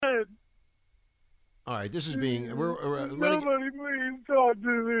All right, this is being Somebody please talk to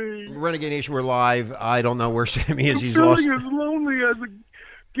me. Renegade Nation. We're live. I don't know where Sammy is. He's I'm lost. feeling as lonely as a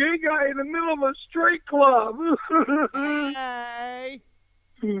gay guy in the middle of a straight club. Hey.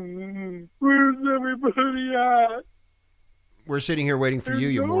 Where's everybody at? We're sitting here waiting for There's you,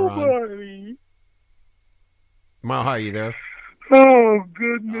 you moron. nobody. Mile High, you there? Oh,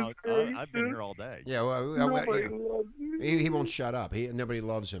 goodness gracious. I've been here all day. Yeah, Nobody loves me. he won't shut up. Nobody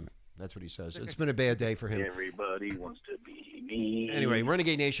loves him. That's what he says. It's been a bad day for him. Everybody wants to be me. Anyway,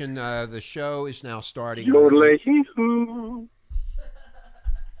 Renegade Nation, the show is now starting. Yodelay-hoo.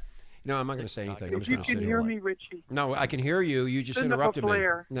 No, I'm not going to say anything. I'm If just you going to sit can here. hear me, Richie. No, I can hear you. You just Send up a interrupted me.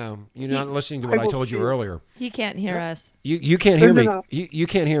 flare. No, you're not listening to what I told you earlier. He can't hear us. You can't hear Send me. it up. You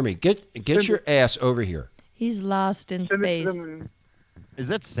can't hear me. Get your ass over here. He's lost in Send it to space. them. Is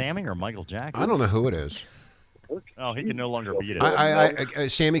that Sammy or Michael Jackson? I don't know who it is. Oh, he can no longer beat it.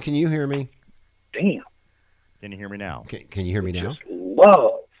 Sammy, can you hear me? Damn. Can you hear me now? Can you hear me now? Just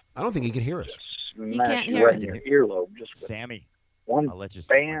love. I don't think he can hear us. Smash can't you hear right us. in your earlobe. Just with Sammy, one I'll let you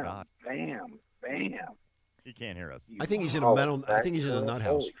say my bam, God. bam, bam. He can't hear us. I think he's in a mental. I think he's in a nut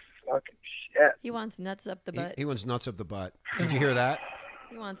house. Holy fucking shit. He wants nuts up the butt. He wants nuts up the butt. Did you hear that?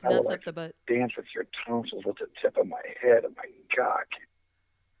 He wants I would nuts like up the butt. Dance with your tonsils with the tip of my head and my cock.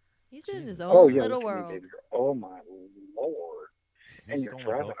 He's in his Oh, own yeah, little look at me, world. baby girl. Oh, my Lord. You And you're stole my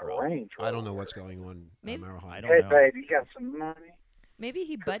driving Velcro. a Range Rover. I don't know what's going on. Maybe- Mile High. I don't Hey, know. babe, you got some money? Maybe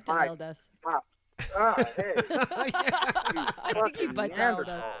he butt Mike. dialed us. Pop. Ah, hey. I think he butt dialed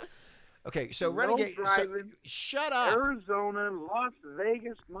us. Okay, so No Renegade. driving. Shut up. Arizona, Las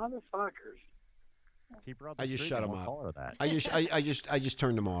Vegas motherfuckers. He brought the I just street, shut you him won't up. call her that. I just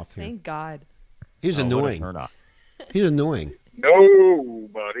turned him off here. Thank God. He's Oh, what a annoying. turn up. He's annoying.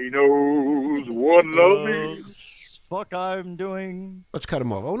 Nobody knows what love is. Fuck I'm doing. Let's cut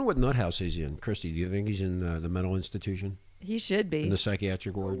him off. I wonder what nut house he's in. Christy, do you think he's in the mental institution? He should In be. the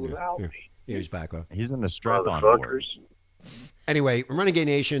psychiatric ward? Without Here. me. Yeah, he's back up. He's in the strap-on board. Motherfuckers. Anyway, Renegade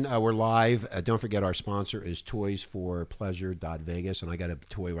Nation, we're live. Don't forget our sponsor is toysforpleasure.vegas, and I got a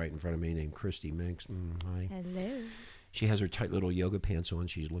toy right in front of me named Christy Minks. Hi. Hello. She has her tight little yoga pants on.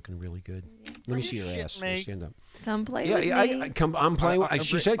 She's looking really good. Let me see her shitting ass. me? Stand up. Come play Yeah, with yeah, me. I'm playing. Are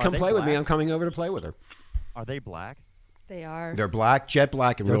She they- said, are "Come they play with me." black? I'm coming over to play with her. Are they black? They are. They're black, jet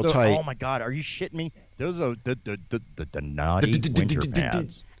black, and real Those are- tight. Oh my God! Are you shitting me? Those are the naughty winter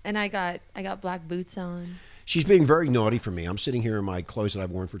pants. And I got black boots on. She's being very naughty for me. I'm sitting here in my clothes that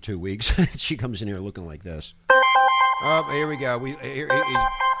I've worn for 2 weeks. She comes in here looking like this. Oh, here we go. He's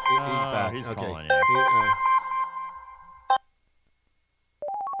back. He's okay. calling you.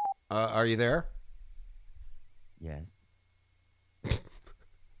 Are you there? Yes.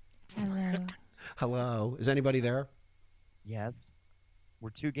 Hello. Hello. Is anybody there? Yes. We're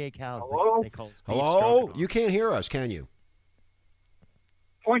two gay cows. Hello? They call us Hello. beef You can't hear us, can you?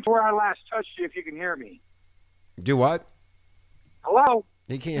 Point to where I last touched you if you can hear me. Do what? Hello?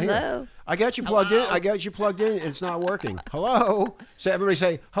 He can't hear. Hello. I got you plugged in. I got you plugged in. It's not working. Hello. So everybody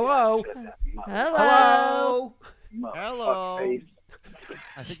say hello. Hello. Hello. Hello. Fuckface.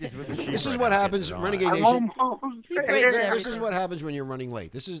 I think he's with the sheep. This is right what now. happens, Gets it on. Renegade I'm Nation. almost He breaks there. This everything. is what happens when you're running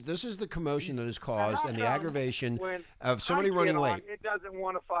late. This is the commotion that is caused and the aggravation When of somebody I running get on, late. It doesn't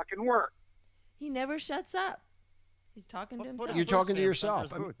want to fucking work. He never shuts up. He's talking to Put himself. his You're boots talking to in, yourself.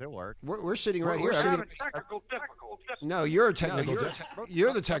 Thunder's boots, It'll work. We're sitting right here. We're I having mean, technical difficulties. no, you're a technical.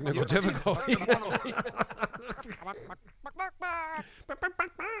 You're the technical difficulty.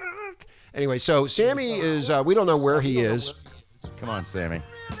 Anyway, so Sammy is. We don't know where he is. Come on, Sammy.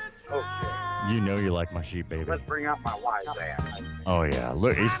 Okay. You know you like my sheep, baby. Let's bring out my wise ass. Oh yeah,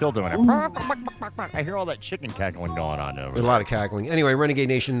 look, he's still doing it. I hear all that chicken cackling going on over A there. lot of cackling. Anyway, Renegade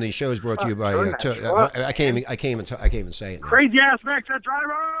Nation. The show is brought to you by. I can't even say it. Now. Crazy ass Mexican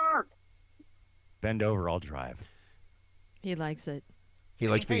driver! Bend over, I'll drive. He likes it. He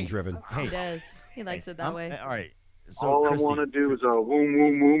likes being driven. Hey, He does. He likes it that way. All right. So, All Christy, I want to do is a boom,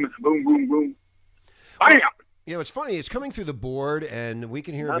 boom, boom, and boom, boom, boom. Bam! You know, it's funny. It's coming through the board, and we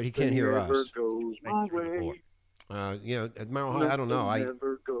can hear him, but he can't hear Nothing us. ever goes my way. You know, at Mile High, I don't know. Nothing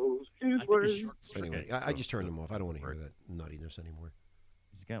ever goes his I think way. it's short circuit. Anyway, I just turned him off. I don't want to hear that nuttiness anymore.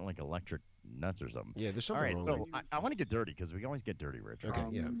 He's got like electric nuts or something. Yeah, there's All something right, wrong. so I want to get dirty because we always get dirty, Rich. Okay,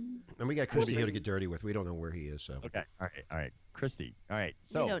 yeah. And we got Christy here to get dirty with. We don't know where he is, so. Okay, all right. Christy, all right.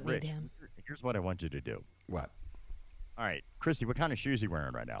 So, don't need Rich, him. here's what I want you to do. What? All right, Christy, what kind of shoes are you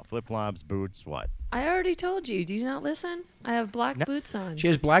wearing right now? Flip-flops, boots, what? I already told you. Do you not listen? I have black No. boots on. She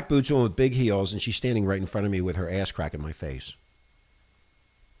has black boots on with big heels, and she's standing right in front of me with her ass crack in my face.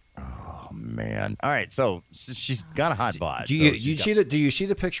 Oh, man. All right, so she's got a hot bod. Do so you she's see the Do you see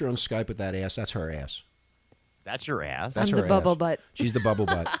the picture on Skype with that ass? That's her ass. That's your ass. That's I'm her the bubble ass. butt. She's the bubble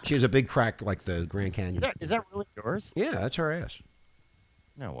butt. She has a big crack like the Grand Canyon. Is that really yours? Yeah, that's her ass.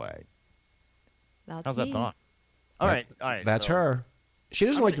 No way. That's How's me. that thought? All right. That's so, her. She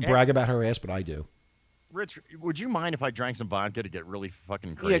doesn't I'm like to gonna- brag about her ass, but I do. Rich, would you mind if I drank some vodka to get really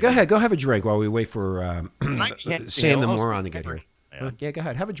fucking crazy? Yeah, go ahead. Go have a drink while we wait for I can't- Sam the I'll moron to speak get here. never. Yeah, go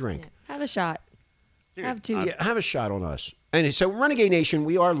ahead. Have a drink. Yeah. Have a shot. Dude, Have two. Yeah, have a shot on us. And so, Renegade Nation,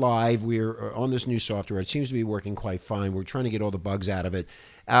 we are live. We're on this new software. It seems to be working quite fine. We're trying to get all the bugs out of it.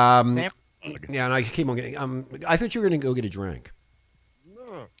 Sam, Yeah, and I keep on getting. I thought you were going to go get a drink.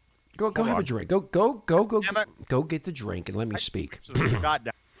 Go have a on. drink. Go Damn it. go get the drink and let me speak. so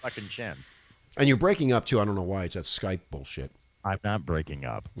goddamn fucking chin. And you're breaking up too. I don't know why. It's that Skype bullshit. I'm not breaking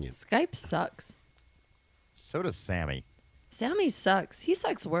up. Skype sucks. So does Sammy. Sammy sucks. He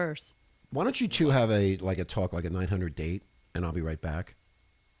sucks worse. Why don't you two have a talk like a 900 date, and I'll be right back.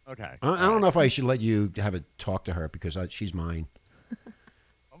 Okay. I don't know if I should let you have a talk to her because she's mine.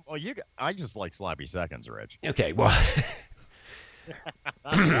 Well, I just like sloppy seconds, Rich. Okay, well,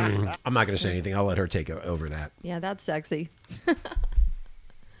 I'm not going to say anything. I'll let her take over that. Yeah, that's sexy.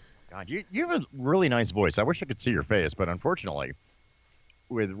 God, you have a really nice voice. I wish I could see your face, but unfortunately,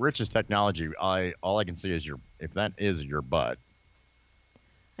 with Rich's technology, all I can see is if that is your butt.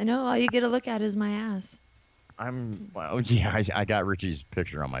 I know. All you get to look at is my ass. I got Richie's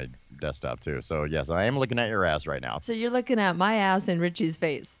picture on my desktop too. So yes, I am looking at your ass right now. So you're looking at my ass and Richie's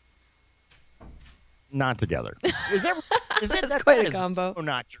face. Not together. Is that That's quite a that is combo. so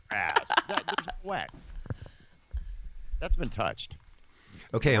not your ass. There's no way. That's been touched.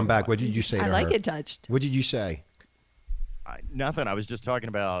 Okay, I'm back. What did you say to I her? like it touched. What did you say? Nothing. I was just talking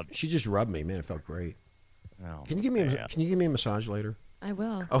about. She just rubbed me. Man, it felt great. Oh, Can you give me yeah. Can you give me a massage later? I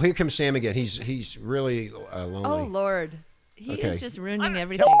will. Oh, here comes Sam again. He's really lonely. Oh Lord, he Okay. is just ruining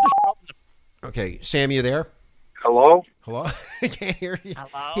everything. Okay, Sam, you there? Hello? Hello? I can't hear you.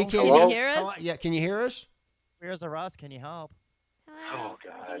 Hello? He can't Can Hello? you hear Hello? us? Yeah, can you hear us? Where's the Russ? Can you help? Hello? Oh,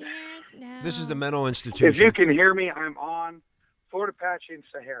 God. Can you hear us now? This is the mental institution. If you can hear me, I'm on Fort Apache and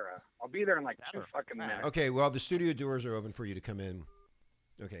Sahara. I'll be there in like 2 fucking minutes. Okay, well, the studio doors are open for you to come in.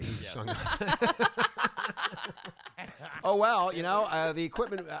 Okay, he's Yes. hung up. Oh, well, the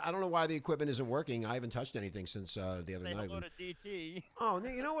equipment, I don't know why the equipment isn't working. I haven't touched anything since the other Say night. hello to DT. Oh, no,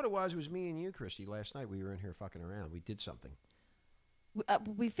 you know what it was? It was me and you, Christy, last night. We were in here fucking around. We did something.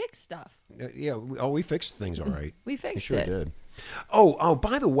 We fixed stuff. Yeah, we fixed things all right. We We fixed sure it. did. Oh,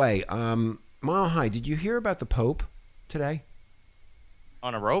 by the way, Mile High, did you hear about the Pope today?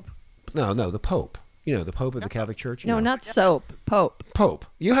 On a rope? No, the Pope. You know, the Pope of the Catholic Church? No, You know. not soap. Pope. Pope.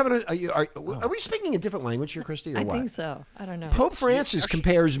 You haven't? Are we speaking a different language here, Christy, or I what? think so. I don't know. Pope Francis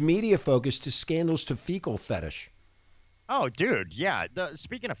compares media focus to scandals to fecal fetish. Oh, dude, yeah.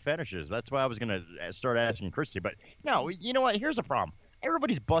 Speaking of fetishes, that's why I was going to start asking Christy. But no, you know what? Here's the problem.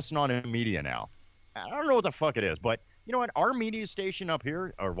 Everybody's busting on in media now. I don't know what the fuck it is, but you know what? Our media station up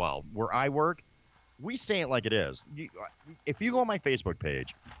here, or well, where I work, we say it like it is. If you go on my Facebook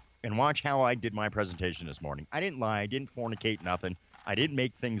page and watch how I did my presentation this morning, I didn't lie. I didn't fornicate nothing. I didn't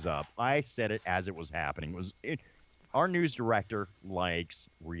make things up. I said it as it was happening. Our news director likes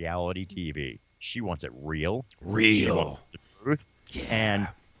reality TV. She wants it real. She wants the truth. Yeah. And,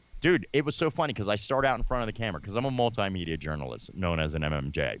 dude, it was so funny because I start out in front of the camera because I'm a multimedia journalist known as an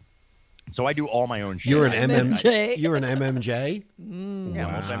MMJ. So I do all my own shit. You're an MMJ. You're an MMJ? Yeah,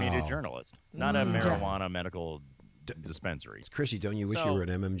 Wow. multimedia journalist, not a marijuana medical dispensary. Chrissy, don't you wish you So- were an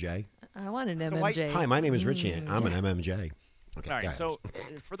MMJ? I want an why- MMJ. Hi, my name is Richie. I'm an MMJ. Okay, All go right, ahead. so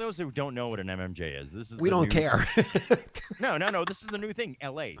for those who don't know what an MMJ is, this is we the don't new- care. No. This is the new thing.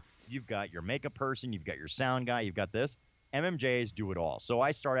 LA. You've got your makeup person. You've got your sound guy. You've got this. MMJs do it all. So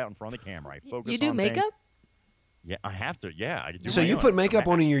I start out in front of the camera. I focus. You do on things. makeup? Yeah, I have to. Yeah, I do. So my you own. put makeup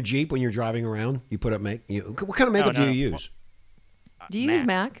on in your Jeep when you're driving around? You put up what kind of makeup No, do you use? Do you use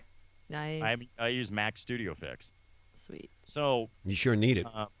Mac? Nice. I use Mac Studio Fix. Sweet. So You sure need it.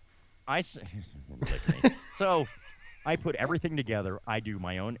 So I put everything together. I do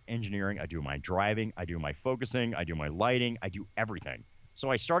my own engineering. I do my driving. I do my focusing. I do my lighting. I do everything. So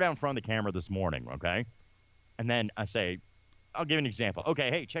I start out in front of the camera this morning, okay? And then I say, I'll give you an example. Okay,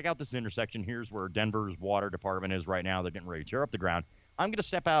 hey, check out this intersection. Here's where Denver's water department is right now. They're getting ready to tear up the ground. I'm going to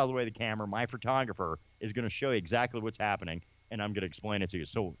step out of the way of the camera. My photographer is going to show you exactly what's happening, and I'm going to explain it to you.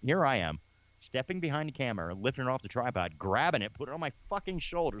 So here I am, stepping behind the camera, lifting it off the tripod, grabbing it, putting it on my fucking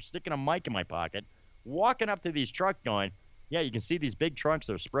shoulder, sticking a mic in my pocket, walking up to these trucks going, yeah, you can see these big trucks.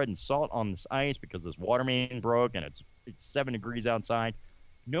 They're spreading salt on this ice because this water main broke, and it's 7 degrees outside.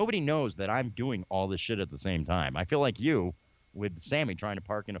 nobody knows that I'm doing all this shit at the same time. I feel like you, with Sammy trying to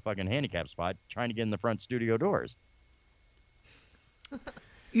park in a fucking handicap spot, trying to get in the front studio doors.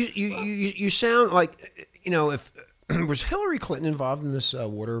 You sound like, if was Hillary Clinton involved in this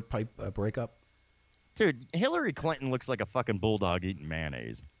water pipe breakup? Dude, Hillary Clinton looks like a fucking bulldog eating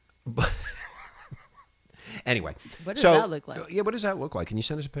mayonnaise. Anyway. What does that look like? Yeah, what does that look like? Can you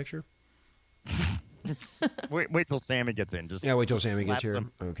send us a picture? Wait till Sammy gets in. Wait till Sammy gets here.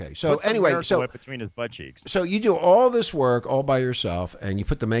 Him. Okay. So Put some anyway, Miracle Whip between his butt cheeks. So you do all this work all by yourself, and you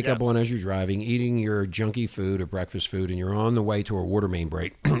put the makeup on as you're driving, eating your junky food or breakfast food, and you're on the way to a water main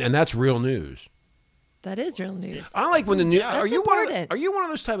break, and that's real news. That is real news. I like when the news. That's Are you important. one of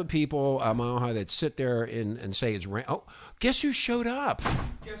those type of people, Mile High, that sit there and say it's rain? Oh, guess who showed up?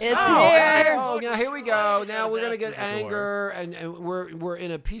 It's here. Oh, yeah, here we go. Now we're gonna get anger, and we're in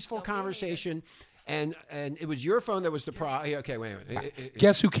a peaceful conversation. And it was your phone that was the problem. Okay, wait a minute.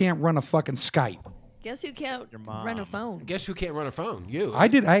 Guess who can't run a fucking Skype? Guess who can't run a phone? Guess who can't run a phone? You. I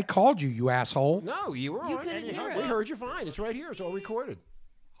did. I called you, you asshole. No, you were on. You couldn't hear We us. heard you fine. It's right here. It's all recorded.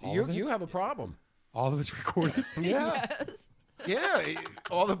 You have a problem. All of it's recorded. Yeah. Yes. Yeah,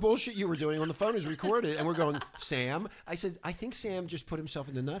 all the bullshit you were doing on the phone is recorded, and we're going, Sam. I said, I think Sam just put himself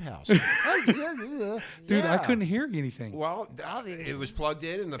in the nut house. Dude, I couldn't hear anything. Well, it was plugged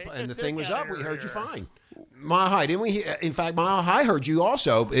in, and the thing was up. We heard you fine. Mile High, didn't we? In fact, Mile High heard you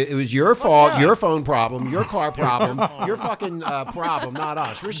also. It was your fault, your phone problem, your car problem, your fucking problem, not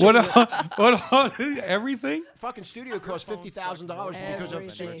us. We're What? Everything? fucking studio costs $50,000 because of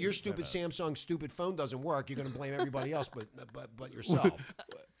Everything. your stupid Samsung stupid phone doesn't work. You're going to blame everybody else but yourself.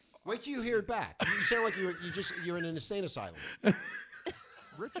 Wait till you hear it back. You sound like you're in an insane asylum.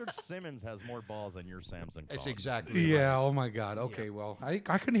 Richard Simmons has more balls than your Samsung phone. That's exactly Yeah. Oh my God. Okay. Well, I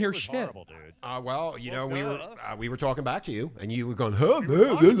couldn't hear It was shit. horrible, dude. Well, Well, we were talking back to you, and you were going,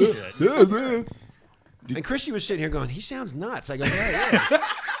 and Christy was sitting here going, he sounds nuts. I go, yeah.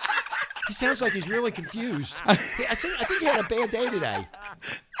 He sounds like he's really confused. I think he had a bad day today.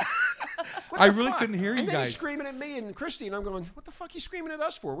 What I the really fuck? couldn't hear you and then guys. he's screaming at me and Christy, and I'm going, what the fuck are you screaming at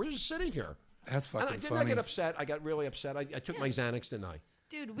us for? We're just sitting here. That's And fucking didn't I funny. get upset? I got really upset. I took my Xanax, didn't I?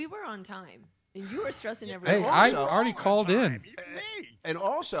 Dude, we were on time. And you were stressing everyone Hey, out. I Also- already called in. And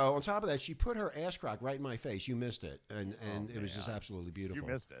also, on top of that, she put her ass crack right in my face. You missed it, and it was just absolutely beautiful.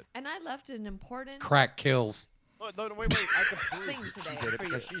 You missed it. And I left an important Crack kills. No, wait. I can prove Thing she today did it for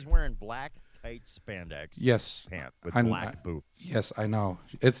because you. she's wearing black tight spandex Yes. pants with I- black boots. Yes, I know.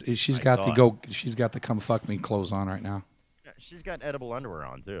 She's I got saw to it. go. She's got the come fuck me clothes on right now. Yeah, she's got edible underwear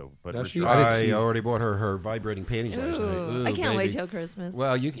on too. But Does she? Richard- I didn't I see. already bought her vibrating panties last night. Ooh, Ooh, I can't wait baby. till Christmas.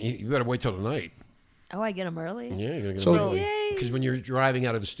 Well, you better wait till tonight. Oh, I get them early? Yeah, you're gonna get So- Yay. because when you're driving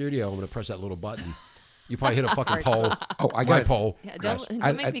out of the studio, I'm gonna press that little button. You probably hit a fucking pole. Oh, I My got. pole. Yeah, don't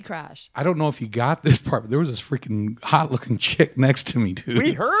I- make I- me crash. I don't know if you got this part, but there was this freaking hot-looking chick next to me, dude.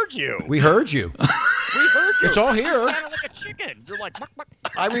 We heard you. We heard you. We heard you. It's all here. You're kinda like a chicken. You're like, buck, buck.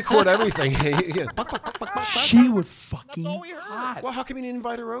 I record everything. Yeah. She was fucking all we heard. hot. Well, how come you didn't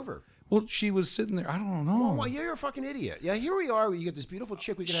invite her over? Well, she was sitting there. I don't know. Well, you're a fucking idiot. Yeah, here we are. You get this beautiful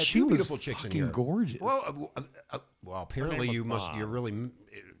chick. We can have She two was beautiful chicks in fucking here. gorgeous. Well, apparently was you must. Bob. You're really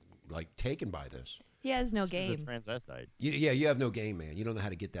like taken by this. He has no She's a game. transvestite. You have no game, man. You don't know how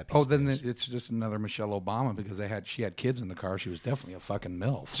to get that. Piece Oh, of then ass. it's just another Michelle Obama because she had kids in the car. She was definitely a fucking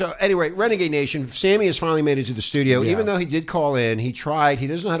MILF. So anyway, Renegade Nation, Sammy has finally made it to the studio. Yeah. Even though he did call in, he tried. He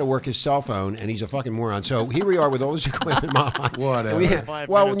doesn't know how to work his cell phone, and he's a fucking moron. So here we are with all this equipment. Whatever. And we have- 5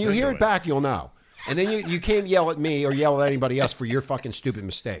 well, when minutes you hear into it back, you'll know. And then you can't yell at me or yell at anybody else for your fucking stupid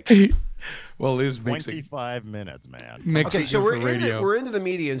mistake. Well, Liz makes it 25 minutes, man. Okay, so good for we're radio. into the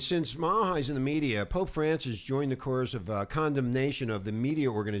media, and since Mile High's in the media, Pope Francis joined the chorus of condemnation of the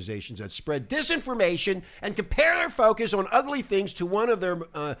media organizations that spread disinformation and compare their focus on ugly things to one of their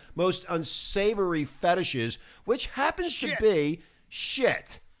most unsavory fetishes, which happens to be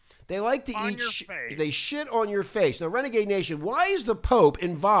shit. They like to On eat. your face. They shit on your face. Now, Renegade Nation, why is the Pope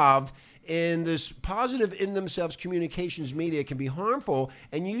involved in this positive in themselves communications media can be harmful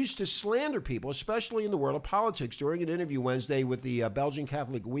and used to slander people, especially in the world of politics? During an interview Wednesday with the Belgian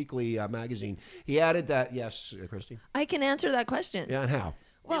Catholic Weekly magazine, he added that, yes, Christy? I can answer that question. Yeah, and how?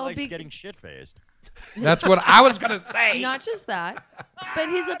 Well, he likes getting shit-faced. That's what I was gonna say. not just that, but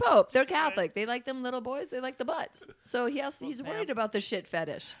he's a pope. They're Catholic. They like them little boys. They like the butts. So he's worried about the shit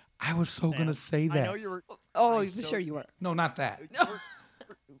fetish. I was so gonna say I that. know you were. Oh, I'm so- sure you were. No, not that.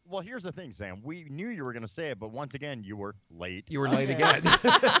 Well, here's the thing, Sam. We knew you were going to say it, but once again, you were late. You were late again.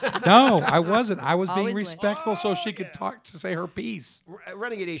 No, I wasn't. I was being Always late. respectful so she could talk to say her piece.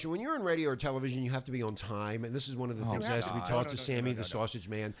 Renegade Nation, when you're on radio or television, you have to be on time, and this is one of the things that has to be taught to Sammy, the sausage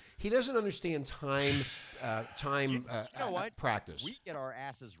man. He doesn't understand time. You know what? Practice. We get our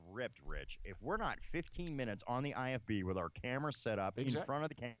asses ripped, Rich. If we're not 15 minutes on the IFB with our camera set up in front of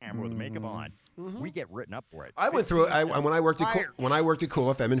the camera with makeup on, we get written up for it. I went through it when I worked at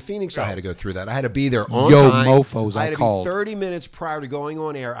Cool FM in Phoenix. Go. I had to go through that. I had to be there on Yo, time. mofos, I I had to called. be 30 minutes prior to going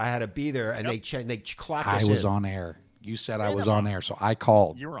on air. I had to be there, and they clocked us I was in. on air. You said I was on air, so I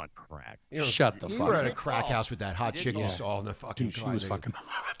called. You were on crack. Shut the You fuck were at a up. crack house with that hot chick you saw in the fucking. Dude, she was fucking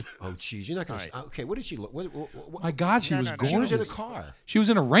hot. Oh, jeez, you're not gonna. Okay, what did she look? What, My God, she was no, no. gorgeous. she was in a car. She was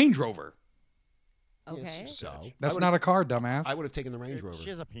in a Range Rover. Okay. Yes, so That's not a car, dumbass. I would have taken the Range Rover. She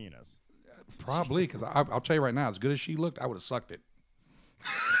has a penis. Probably, because I'll tell you right now, as good as she looked, I would have sucked it.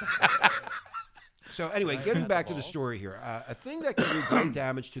 So anyway, getting back to the story here, a thing that can do great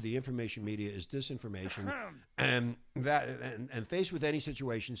damage to the information media is disinformation, and faced with any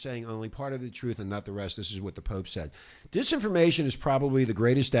situation, saying only part of the truth and not the rest. This is what the Pope said. Disinformation is probably the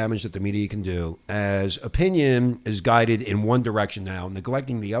greatest damage that the media can do, as opinion is guided in one direction now,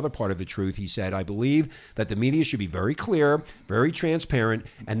 neglecting the other part of the truth. He said, "I believe that the media should be very clear, very transparent,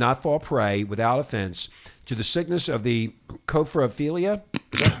 and not fall prey, without offense, to the sickness of the coprophilia."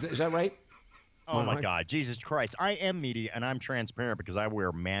 Is that right? Oh, my God. Jesus Christ. I am media, and I'm transparent because I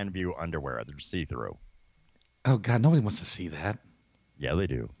wear Man-View underwear. They're see-through. Oh, God, nobody wants to see that. Yeah, they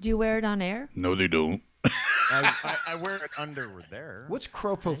do. Do you wear it on air? No, they don't. I wear it under there. What's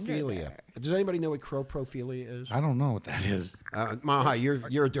croprophilia? Does anybody know what croprophilia is? I don't know what that is. Maha,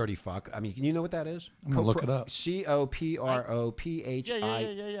 you're a dirty fuck. I mean, can you know what that is? I'm going to look it up. COPROPHI.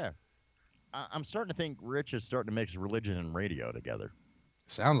 Yeah. I'm starting to think Rich is starting to mix religion and radio together.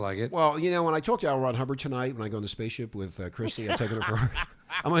 Sounds like it. Well, when I talk to L. Ron Hubbard tonight, when I go on the spaceship with Christy, I'm taking her for.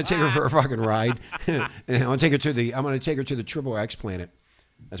 I'm going to take her for a fucking ride, and I'm going to take her to the Triple X planet.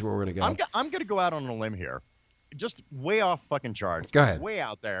 That's where we're going to go. I'm going to go out on a limb here, just way off fucking charts. Go ahead. Way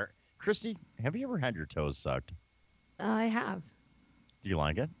out there. Christy, have you ever had your toes sucked? I have. Do you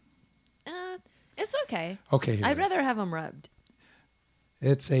like it? It's okay. Okay. here I'd it is. rather have them rubbed.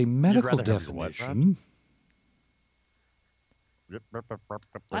 It's a medical rather have your what, definition. There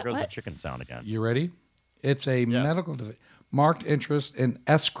goes the What? chicken sound again. You ready? It's a medical marked interest in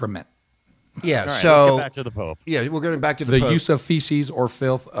excrement. Yeah. All right, So let's get back to the Pope. yeah, we're going back to the The Pope. use of feces or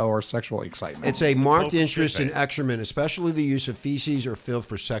filth or sexual excitement. It's a marked Pope interest in should excrement, especially the use of feces or filth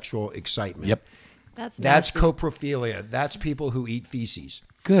for sexual excitement. Yep. That's That's nasty. coprophilia. That's people who eat feces.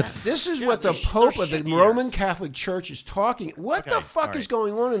 Good. This is what the Pope of the Roman Catholic Church is talking. What the Okay, fuck all is right.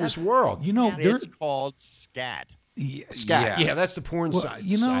 going on in this world? You know, Yeah. there. It's called scat. Scat. Yeah, that's the porn Well, side.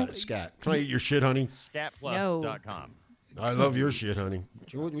 you know- side of scat. Can I eat your shit, honey? Scatplus.com. I love your shit, honey.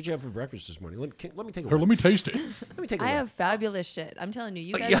 What'd you have for breakfast this morning? Let me take a Here, let me taste it. Let me take a I look. have fabulous shit. I'm telling you,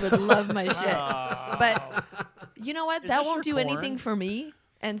 you guys would love my shit. But you know what? Is That this won't do your anything corn? for me.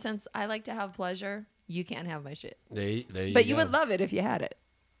 And since I like to have pleasure, you can't have my shit. But You would love it if you had it.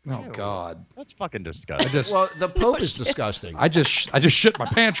 Oh God. That's fucking disgusting. Well, the Pope is disgusting. I just shit my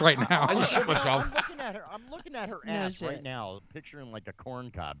pants right now. I just shit myself. I'm looking at her No ass right shit. now, picturing like a corn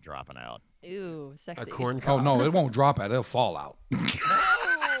cob dropping out. Ooh, sexy. A corn Oh cob. no, it won't drop out. It'll fall out.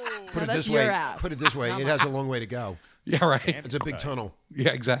 Put No, it that's this your way. ass. Put it this way. It has a long way to go. Yeah, right. It's a big tunnel. Yeah,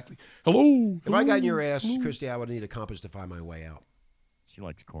 exactly. Hello. If I got in your ass, Christy, I would need a compass to find my way out. She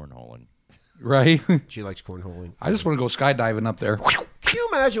likes cornholing. Right. She likes cornholing. I just want to go skydiving up there. Can you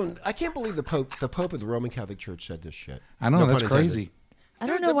imagine? I can't believe the Pope of the Roman Catholic Church said this shit. I know, No that's pun intended. crazy. I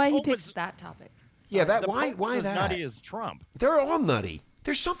don't Dude, know the why he Pope picks is- that topic. Yeah, that The why Pope is as that? nutty as Trump. They're all nutty.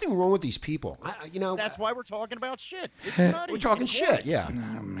 There's something wrong with these people. That's why we're talking about shit. It's Heh. nutty. we're talking It's shit. Yeah.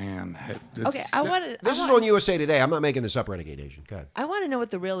 Oh man. Okay, I wanted. This is on USA Today. I'm not making this up, Renegade Nation. Go ahead. I want to know what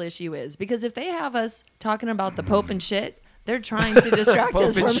the real issue is because if they have us talking about the Pope and shit, they're trying to distract Pope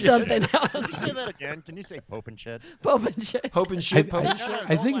us and from shit. something Can else. you say that again? Can you say Pope and shit? Pope and shit. Pope and shit. Pope and I shit.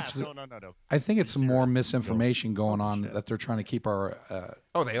 I think Don't it's- laugh. No. I think it's some more misinformation going on that they're trying to keep our.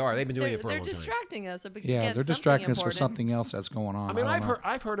 Oh, they are. They've been doing They're, it for a they're long time. distracting us. Yeah, they're distracting us for something else that's going on. I mean, don't know.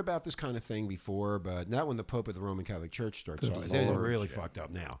 I've heard about this kind of thing before, but not when the Pope of the Roman Catholic Church starts. Good They're Lord. really fucked up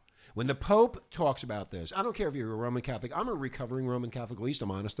now. When the Pope talks about this, I don't care if you're a Roman Catholic. I'm a recovering Roman Catholic. At least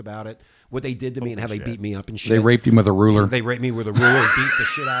I'm honest about it. What they did to me and how they beat me up and shit. They raped him with a ruler. They raped me with a ruler and beat the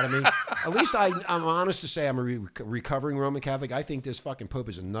shit out of me. At least I'm honest to say I'm a recovering Roman Catholic. I think this fucking Pope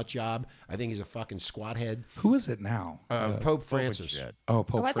is a nut job. I think he's a fucking squat head. Who is it now? Pope Francis. Oh,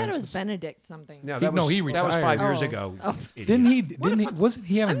 Pope Oh, I thought it was Francis. Benedict something. No, He that was retired. 5 years Oh. ago. Oh. idiot. Didn't he? Wasn't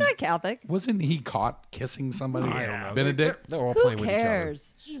he having? I'm not Catholic. Wasn't he caught kissing somebody? I don't know. Benedict. They're all Who playing with each other.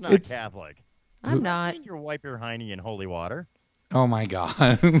 cares? She's not It's- Catholic. I'm not. You wipe your hiney in holy water. Oh my God.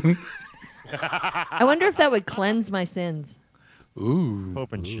 I wonder if that would cleanse my sins. Ooh.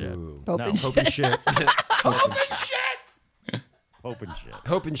 Pope and shit. Pope No, and Hope and shit. Pope and shit.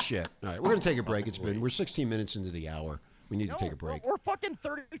 Hope and shit. All right, we're gonna take a break. We're 16 minutes into the hour. We need to take a break. We're fucking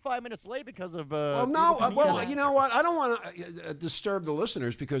 35 minutes late because of. Well, no. Well, you know what? I don't want to disturb the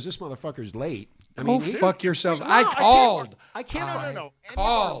listeners because this motherfucker's late. I Go mean, fuck yourselves. No, I called. I can't. No. I Any of our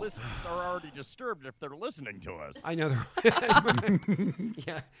called. listeners are already disturbed if they're listening to us. I know.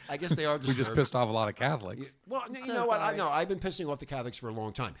 Yeah, I guess they are. We just disturbed. pissed off a lot of Catholics. Well, you So know what? I sorry. know. I've been pissing off the Catholics for a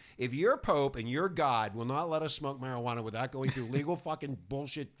long time. If your Pope and your God will not let us smoke marijuana without going through legal fucking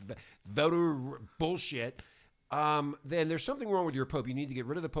bullshit, voter bullshit, then there's something wrong with your Pope. You need to get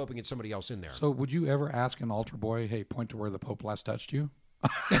rid of the Pope and get somebody else in there. So, would you ever ask an altar boy, "Hey, point to where the Pope last touched you"?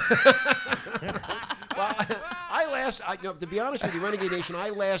 Well, no, to be honest with you, Renegade Nation, I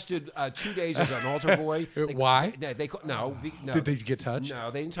lasted 2 days as an altar boy. Why? No. Did they get touched?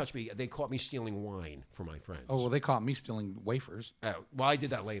 No, they didn't touch me. They caught me stealing wine from my friends. Oh well, they caught me stealing wafers. Well, I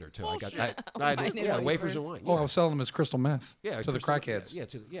did that later too. I did, Wine and wafers wafers. and wine. Oh, I was selling them as crystal meth. Yeah, to the Crystal-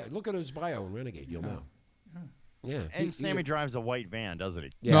 crackheads. Yeah. Look at his bio in Renegade. You'll know. Yeah. And Sammy drives a white van, doesn't he?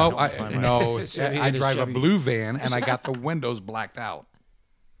 Yeah, no, no, no. Sammy I had a drive a Chevy. blue van, and I got the windows blacked out.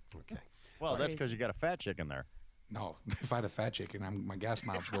 Okay. Well, that's because you got a fat chick in there. No, if I had a fat chicken, my gas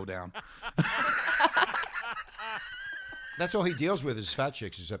mileage go down. That's all he deals with is fat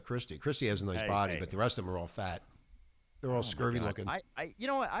chicks, except Christy. Christy has a nice Hey, body, hey. but the rest of them are all fat. They're all scurvy God. looking. You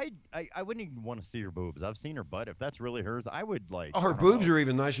know what? I wouldn't even want to see her boobs. I've seen her butt. If that's really hers, I would like. Oh, her I don't boobs know. are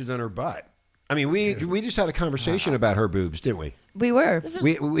even nicer than her butt. I mean, we just had a conversation about her boobs, didn't we? We were.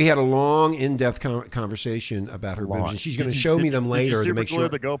 We had a long, in-depth conversation about her boobs, and she's going to show me them later Did to you make super sure.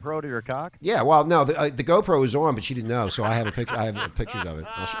 glue the GoPro to your cock? Yeah, well, no, the GoPro is on, but she didn't know, so I have a picture. I have pictures of it.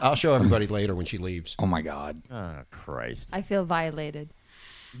 I'll show everybody later when she leaves. Oh my God! Oh Christ! I feel violated.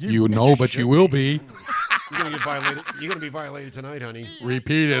 You know, but you will be You're going to get violated. You're going to be violated tonight, honey.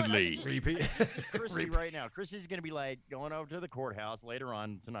 repeatedly. Repeat. Chrissy right now. Chrissy's gonna be like going over to the courthouse later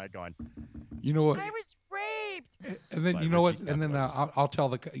on tonight, going, You know what? "I was raped." And then By you know what? Richie And then Netflix. I'll tell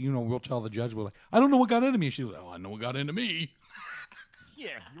we'll tell the judge. We're like, I don't know what got into me. She's like, oh, I know what got into me.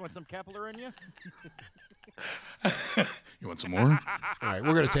 Yeah, you want some Kepler in you? You want some more? All right,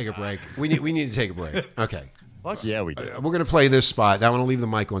 we're going to take a break. We need to take a break. Okay. Fuck yeah, we do. We're going to play this spot. I want to leave the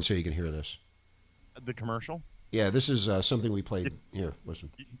mic on so you can hear this. The commercial. Yeah, this is something we played. Here, listen.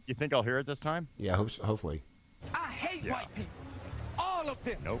 You think I'll hear it this time? Yeah, hopefully. I hate white people. All of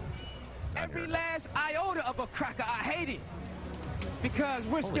them. Nope. Not Every hearing it. last iota of a cracker, I hate it. Because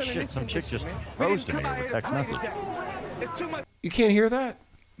we're Holy still in shit, this some chick condition, just man. We proposed didn't to me come out with a here to text play message. today. It's too much. You can't hear that?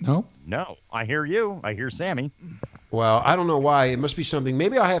 No. No, I hear you. I hear Sammy. Well, I don't know why. It must be something.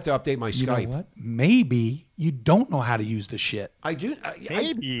 Maybe I have to update my You Skype. know what? Maybe you don't know how to use the shit. I do.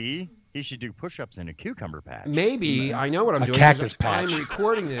 Maybe he should do push-ups in a cucumber patch. Maybe I know what I'm A doing. 'cause cactus patch. I'm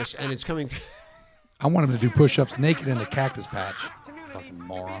recording this, and it's coming. I want him to do push-ups naked in the cactus patch. Fucking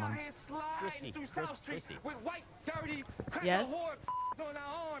moron. Christy, Christy. Yes?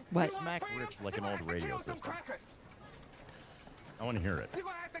 What? Smack Rich like an old radio system. I want to hear it.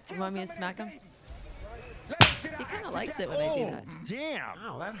 You want me to smack him? He kind of likes it when I do that. Damn.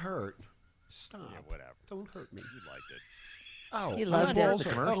 Ow, that hurt. Stop. Yeah, whatever. Don't hurt me. You liked it. Oh, He my loved it. balls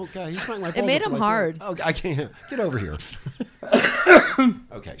are- Oh, okay. He's playing my It balls made up him like hard. that. Oh, I can't. Get over here.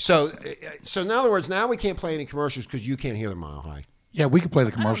 Okay, so in other words, now we can't play any commercials because you can't hear them Mile High. Yeah, we can play the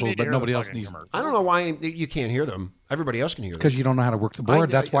I don't commercials, need to but hear nobody the else fucking needs. commercial. I don't know why you can't hear them. Everybody else can hear them. Because you don't know how to work the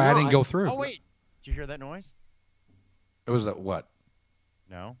board. That's why I no, didn't go through. Oh wait, did you hear that noise? It was that what?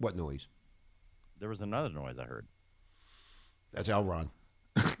 No, What noise? there was another noise I heard. That's Elron.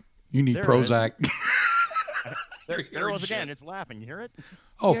 You need There it Prozac. There it hearing was shit. again. It's laughing. You hear it?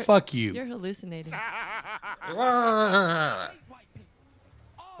 Oh, You're- fuck you. You're hallucinating.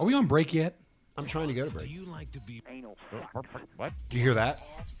 Are we on break yet? I'm trying to go to break. What? Do you hear that?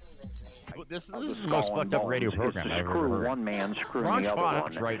 This is the most fucked up radio program I've ever heard. One man screwing Ron the other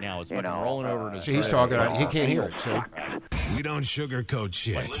Fox one. right now is You fucking know, rolling over in his See, he's grave. talking. He can't hear it. See? We don't sugarcoat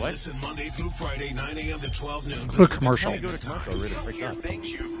shit. What? Listen Monday through Friday, 9 a.m. to 12 noon. Go to commercial. Go to commercial. Read it breaks up.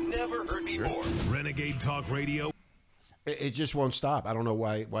 Things you've never heard before. Renegade Talk Radio. It just won't stop. I don't know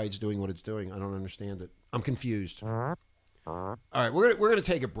why it's doing what it's doing. I don't understand it. I'm confused. All right, we're gonna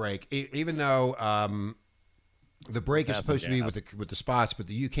take a break, even though the break is supposed to be with the spots, but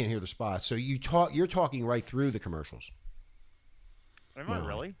you can't hear the spots. So you're talking right through the commercials. Am I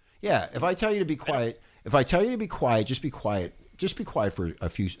really? Yeah. If I tell you to be quiet, just be quiet. Just be quiet for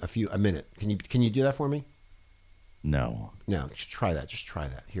a minute. Can you do that for me? No. No. Just try that.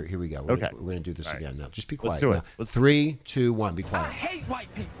 Here we go. Okay. We're gonna do this again. Now, just be quiet. Let's do it. Now, 3, 2, 1. Be quiet. I hate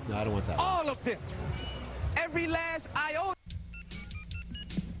white people. No, I don't want that. All of them. Every last iota.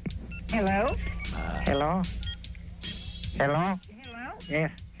 Hello? Hello? Hello? Hello?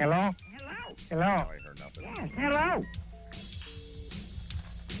 Yes. Hello? Hello? Hello? I heard nothing. Yes, hello?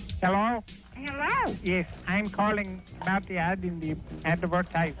 Hello? Hello? Yes, I'm calling about the ad in the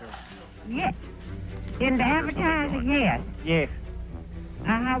advertiser. Yes. In the advertising, yes. Yes.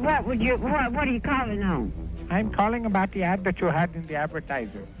 What are you calling on? I'm calling about the ad that you had in the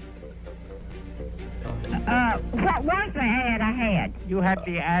advertiser. What was the ad I had? You had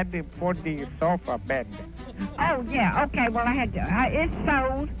the ad for the sofa bed. Oh, yeah, okay, well, I had to, it's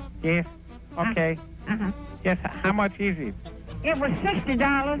sold. Yes. Okay. Uh-huh. Yes, how much is it? It was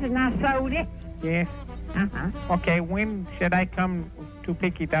 $60 and I sold it. Yes. Uh-huh. Okay, when should I come to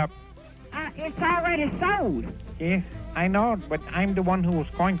pick it up? It's already sold. Yes, I know, but I'm the one who was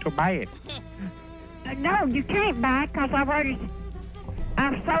going to buy it. No, you can't buy it because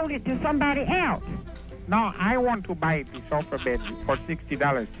I've sold it to somebody else. No, I want to buy the sofa bed for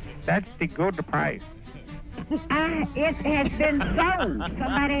 $60. That's the good price. It has been sold.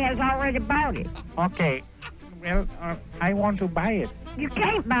 Somebody has already bought it. Okay. Well, I want to buy it. You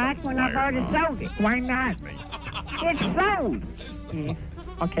can't buy it when I've already sold it. Why not? It's sold. Yes.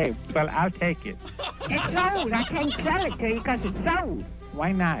 Okay, well, I'll take it. It's sold. I can't sell it to you because it's sold.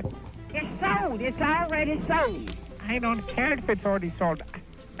 Why not? It's sold. It's already sold. I don't care if it's already sold.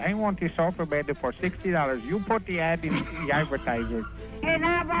 I want the sofa bed for $60. You put the ad in the advertiser. And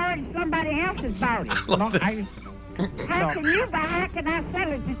I've already, somebody else has bought it. How can I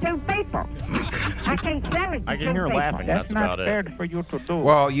sell it to two people? I can't sell it to two people. I can hear her laughing. That's about not fair for you to do.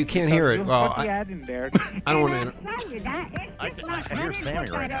 Well, you can't hear it. You Well, put the ad in there. I don't want to. I hear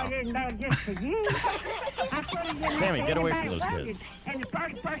Sammy right now. Sammy, get away from those kids. And the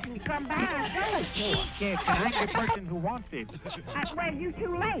first person to come by, I sell it to. Yes, and I'm the person who wants it. Well, you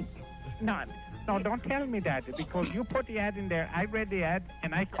too late. No, don't tell me that, because you put the ad in there. I read the ad,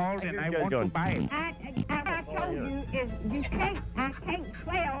 and I called, and I want to buy it. I told you is I can't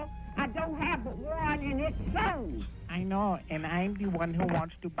sell. I don't have but one, and it's sold. I know, and I'm the one who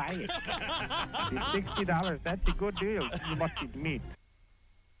wants to buy it. The $60, that's a good deal. You must admit.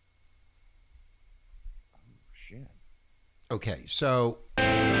 Shit. Okay, so do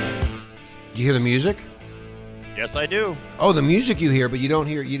you hear the music? Yes, I do. Oh, the music you hear, but you don't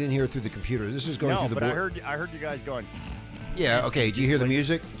hear. You didn't hear it through the computer. This is going through the but board. I heard you guys going. Yeah. Okay. Do you hear the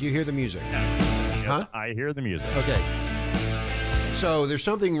music? Do you hear the music? Yes, Huh? I hear the music. Okay. So there's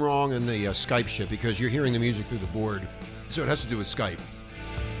something wrong in the Skype shit because you're hearing the music through the board. So it has to do with Skype.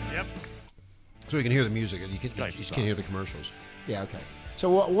 Yep. So you can hear the music and you just Skype can't hear the commercials. Yeah. Okay.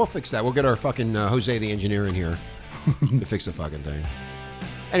 So we'll fix that. We'll get our fucking Jose the engineer in here to fix the fucking thing.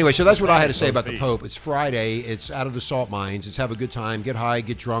 Anyway, so that's what I had to say about the Pope. It's Friday. It's out of the salt mines. It's have a good time, get high,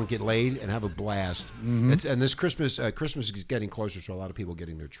 get drunk, get laid, and have a blast. And this Christmas is getting closer, so a lot of people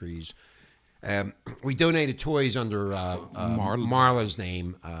getting their trees. We donated toys under Marla's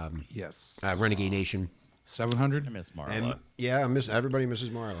name. Yes. Renegade Nation. 700. I miss Marla. And everybody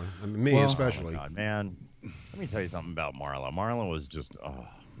misses Marla. I mean, me especially. Oh my God, man. Let me tell you something about Marla. Marla was just,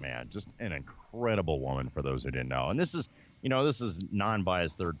 just an incredible woman for those who didn't know. And this is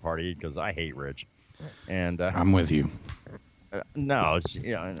non-biased third party because I hate Rich. And I'm with you. No,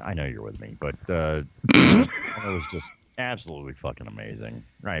 I know you're with me, but it was just absolutely fucking amazing.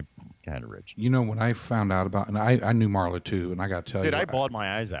 Right, kind of Rich. You know, when I found out about, and I knew Marla too, and I got to tell you. Dude, I bawled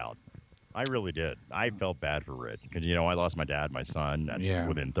my eyes out. I really did. I felt bad for Rich because, I lost my dad, my son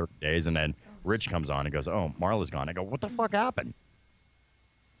within 30 days. And then Rich comes on and goes, oh, Marla's gone. I go, what the fuck happened?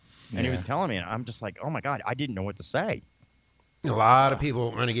 And he was telling me, and I'm just like, oh, my God, I didn't know what to say. A lot of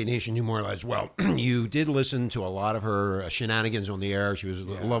people, Renegade Nation, knew Marla as well. You did listen to a lot of her shenanigans on the air. She was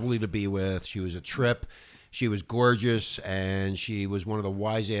lovely to be with. She was a trip. She was gorgeous, and she was one of the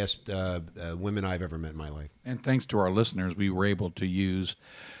wise-ass women I've ever met in my life. And thanks to our listeners, we were able to use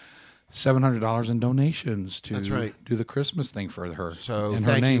 $700 in donations to That's right. do the Christmas thing for her. So in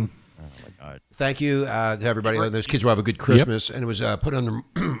her name. Oh my God. Thank you to everybody. Those kids will have a good Christmas. And it was put under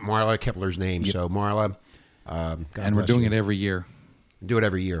Marla Kepler's name. So, Marla, God and we're bless doing you. it every year. Do it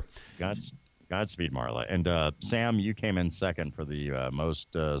every year. Godspeed, Marla. And Sam, you came in second for the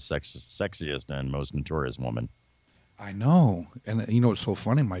most sexiest and most notorious woman. I know. And you know what's so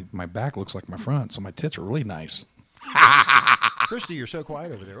funny? My back looks like my front, so my tits are really nice. Christy, you're so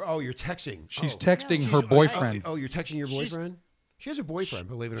quiet over there. Oh, you're texting. She's texting her boyfriend. Oh, you're texting your boyfriend? She has a boyfriend,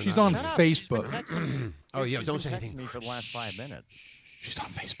 believe it or not. She's on Shut up. Facebook. She's been texting- Oh, yeah, she's don't been say texting anything. me for the last 5 minutes. She's on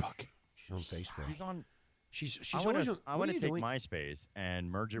Facebook. She's on Facebook. She's on. She's I always want on. What are to you take doing? MySpace and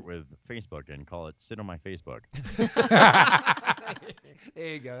merge it with Facebook and call it "Sit on My Facebook." There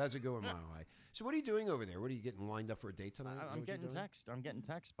you go. That's a good one, Mile High. So what are you doing over there? What are you getting lined up for a date tonight? Is that I'm what you're getting doing? text. I'm getting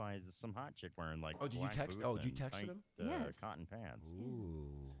text by some hot chick wearing like. Oh, did you black text? boots Oh, did you and text tight, them? Yes. Cotton pants. Ooh,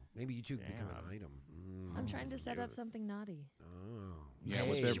 maybe you two can become Yeah. an item. I'm trying to set up something naughty. Oh, Yeah, hey.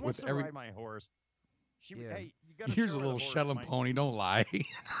 with She every- wants to every- ride my horse. Yeah. Hey, you gotta Here's a show her little the horse, Shetland Mike. pony. Don't lie.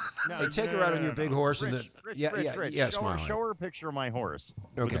 No, Hey, take her out on your big horse and Rich, the- Rich, yeah, Rich, yeah, Rich, yeah, show smile. her a picture of my horse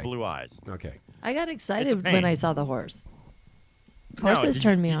with Okay. the blue eyes. Okay. I got excited when pain. I saw the horse. No, Horses did-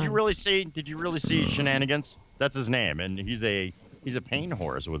 turned me did on. You really see? Did you really see Shenanigans? That's his name, and he's a pain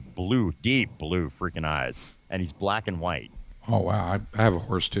horse with deep blue freaking eyes, and he's black and white. Oh wow, I have a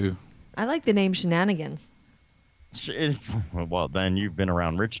horse too. I like the name Shenanigans. Well, then you've been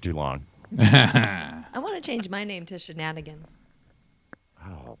around Rich too long. I want to change my name to Shenanigans.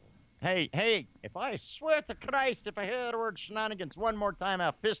 Oh. Hey, if I swear to Christ, if I hear the word Shenanigans one more time,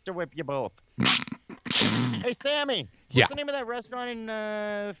 I'll pistol whip you both. Hey, Sammy. What's Yeah. the name of that restaurant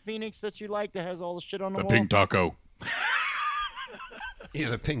in Phoenix that you like that has all the shit on the The wall? pink taco. Yeah,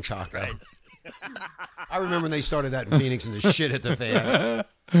 the pink chocolate. I remember when they started that in Phoenix and the shit hit the fan.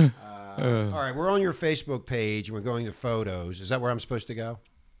 All right, we're on your Facebook page and we're going to photos. Is that where I'm supposed to go?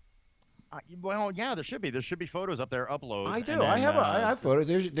 Well, yeah, there should be. There should be photos up there, uploads. I do. and then, I have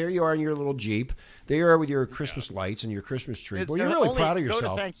photos. There you are in your little Jeep. There you are with your Christmas lights and your Christmas tree. Well, you're really proud of Go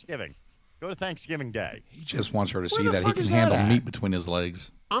yourself. to Thanksgiving. Go to Thanksgiving Day. He just wants her to Where see the that he fuck can is that handle at? meat between his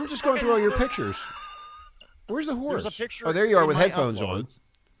legs. I'm just going through all your pictures. Where's the horse? There's a picture. Oh, there you are in with my headphones on. uploads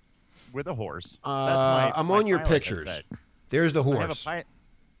With a horse. I'm on your pictures. There's the I have a horse. pi-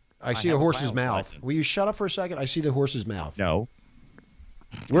 I see a have a horse's pilot's mouth. license. Will you shut up for a second? I see the horse's mouth. No.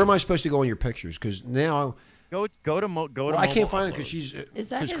 Where am I supposed to go on your pictures? Because now Go to well, I can't find it because she's. Is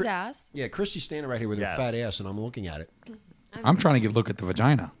that 'cause his ass? Yeah, Christy's standing right here with her Yes. fat ass, and I'm looking at it. I'm trying to look at the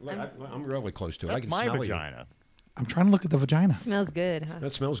vagina. I'm really close to it. I That's can my smell vagina. I'm trying to look at the vagina. Smells good, huh? you.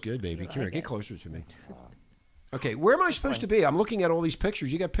 That smells good, baby. Come here, like get it. closer to me. Okay, where am I supposed to be? I'm looking at all these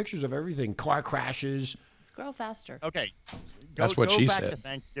pictures. You got pictures of everything: car crashes. Scroll faster. Okay. That's what go she back said. To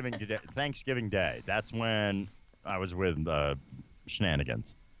Thanksgiving Day. That's when I was with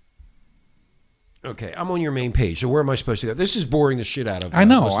Shenanigans. Okay, I'm on your main page. So where am I supposed to go? This is boring the shit out of. I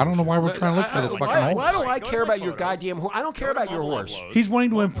know. listeners. I don't know why we're trying to look for this fucking why, horse. why don't I Go to care my about your photos. goddamn horse? I don't care about your horse. He's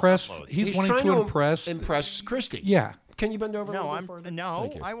wanting to impress. He's He's wanting trying to impress. impress Christy. Yeah. Can you bend over a No, little bit further?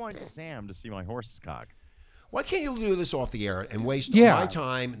 Thank you. I want Sam to see my horse's cock. Why can't you do this off the air and waste Yeah. my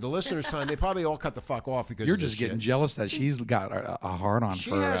time, the listeners' time? They probably all cut the fuck off because You're of this just getting shit. jealous that she's got a hard on She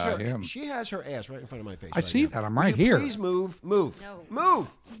for has her, him. she has her ass right in front of my face. I right see now. that. I'm Will right you here. Please move. No.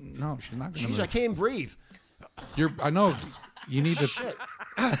 Move. No, she's not going Jeez, to I can't breathe. I know. You need to. Shit.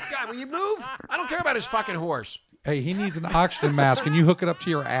 God, will you move? I don't care about his fucking horse. Hey, he needs an oxygen mask. Can you hook it up to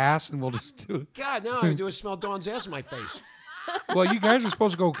your ass and we'll just do it? God, no, I can do is smell Dawn's ass in my face. Well, you guys are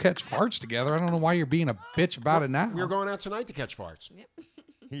supposed to go catch farts together. I don't know why you're being a bitch about it now. We're going out tonight to catch farts.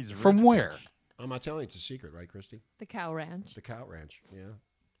 He's From rich. where? I'm not telling you, it's a secret, right, Christy? The cow ranch. The cow ranch. Yeah.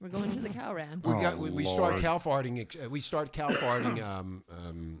 We're going to the cow ranch. We start cow farting. We start cow farting.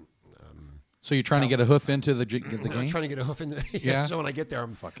 So you're trying to get a hoof into the I'm game? trying to get a hoof in. Yeah. So when I get there,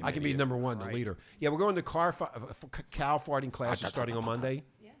 Fucking I can be idiot. number one, the leader. Yeah, we're going to cow farting classes starting on Monday.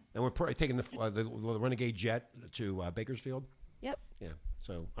 Yes. And we're taking the Renegade jet to Bakersfield. Yep. Yeah.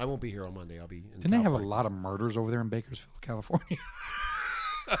 So I won't be here on Monday. I'll be in Didn't they have a California. lot of murders over there in Bakersfield, California?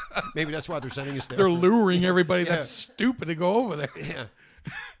 Maybe that's why they're sending us there. They're luring everybody Yeah. that's stupid to go over there. Yeah.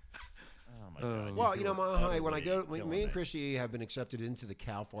 Oh my God. Well, you know, when I go, Killing me and me. Christy have been accepted into the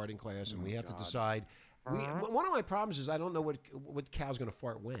cow farting class, and we have to decide. Uh-huh. One of my problems is I don't know what cow's going to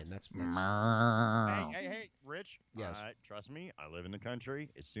fart when. That's Hey, Rich. Yes. Trust me, I live in the country.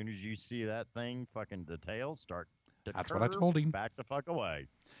 As soon as you see that thing, fucking the tail start to That's what I curve, told him. Back the fuck away.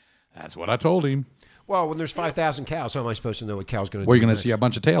 That's what I told him. well, when there's 5,000 cows, how am I supposed to know what cow's going to do? Well, you're going to next? see a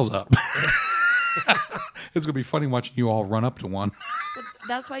bunch of tails up. It's going to be funny watching you all run up to one. But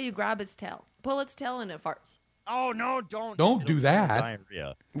that's why you grab its tail. Pull its tail and it farts. Oh no! Don't Don't do that.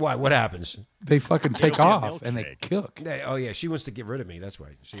 Diarrhea. Why? What happens? They fucking take It'll be a off and they milkshake. cook. Oh yeah, she wants to get rid of me. That's why.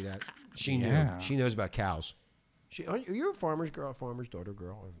 See that? She knew. Yeah. She knows about cows. You're a farmer's girl, farmer's daughter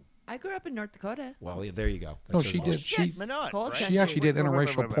girl. I grew up in North Dakota. Well, yeah, there you go. No, That she says did. much. She Minot, Cold right? country. she actually did Wait,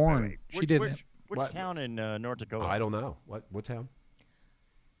 interracial porn. She did. Which What? town in North Dakota? I don't know. What town?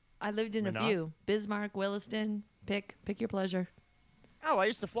 I lived in a Minot? few. Bismarck, Williston. Pick your pleasure. Oh, I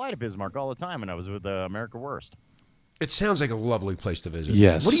used to fly to Bismarck all the time when I was with America Worst. It sounds like a lovely place to visit.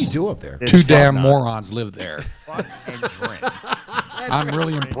 Yes. What do you do up there? It's Two fuck damn not. morons live there. Fuck and drink. I'm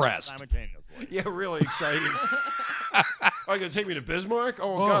really impressed. Simultaneously. Yeah, really exciting. Are you going to take me to Bismarck?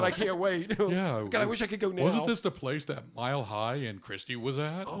 Oh, God, I can't wait. Yeah. God, I wish I could go now. Wasn't this the place that Mile High and Christie was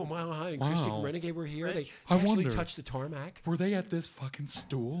at? Oh, Mile High and Christy from Wow. Renegade were here. They I actually wonder. touched the tarmac. Were they at this fucking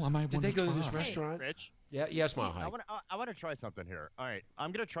stool? I might Did want they go to try. this restaurant? Rich, Yeah, yes, Mile High. I want to try something here. All right,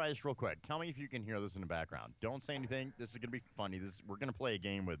 I'm gonna try this real quick. Tell me if you can hear this in the background. Don't say anything. This is gonna be funny. We're gonna play a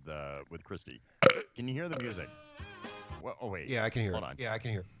game with Christy. Can you hear the music? Well, oh wait. Yeah, I can hear Hold it. on. Yeah, I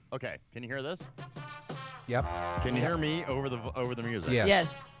can hear. Okay. Can you hear this? Yep. Can you hear me over the music? Yeah.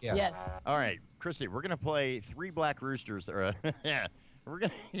 Yes. Yeah. Yeah. All right, Christy, we're gonna play Three Black Roosters. Or we're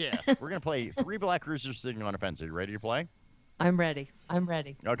gonna play Three Black Roosters sitting on a fence. Are you ready to play? I'm ready. I'm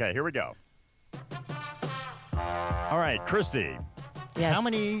ready. Okay, here we go. All right, Christy. Yes. How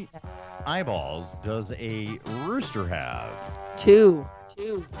many eyeballs does a rooster have? Two.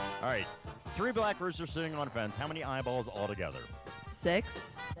 All right, three black roosters sitting on a fence. How many eyeballs altogether? Six.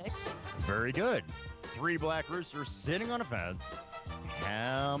 Very good. Three black roosters sitting on a fence.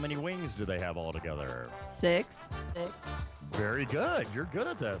 How many wings do they have altogether? Six. Very good. You're good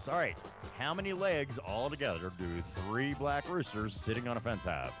at this. All right. How many legs altogether do three black roosters sitting on a fence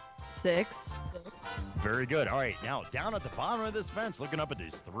have? Six. Very good. All right. Now, down at the bottom of this fence, looking up at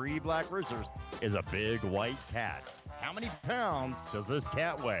these three black roosters, is a big white cat. How many pounds does this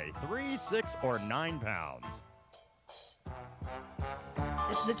cat weigh? 3, 6, or 9 pounds?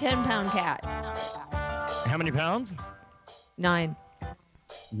 It's a 10-pound cat. How many pounds? 9.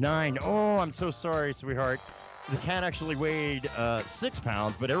 9. Oh, I'm so sorry, sweetheart. The cat actually weighed 6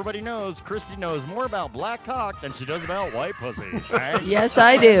 pounds, but everybody knows Christy knows more about black cock than she does about white pussy. Right? Yes,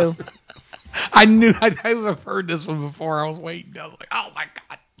 I do. I knew I'd have heard this one before. I was waiting. I was like, oh my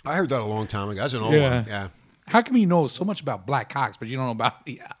God. I heard that a long time ago. That's an old Yeah. one. Yeah. How come you know so much about black cocks, but you don't know about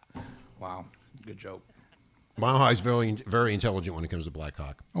Wow. Good joke. Mile High's very, very intelligent when it comes to Black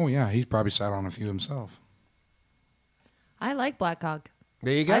Hawk. Oh, yeah. He's probably sat on a few himself. I like Black Hawk.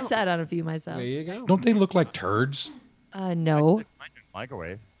 There you go. I've sat on a few myself. There you go. Don't they look like turds? No.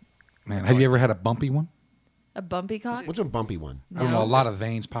 Microwave. Man, have you ever had a bumpy one? A bumpy cock? What's a bumpy one? I don't know. A lot of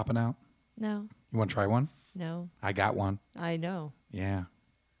veins popping out. No. You want to try one? No. I got one. I know. Yeah.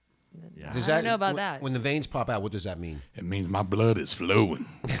 Yeah. Does I don't know about that. When the veins pop out, what does that mean? It means my blood is flowing.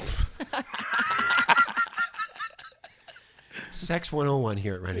 Sex 101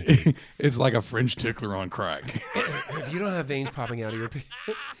 here at Renegade. It's like a French tickler on crack. If you don't have veins popping out of your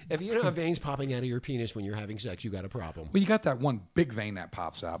if you don't have veins popping out of your penis when you're having sex, you got a problem. Well, you got that one big vein that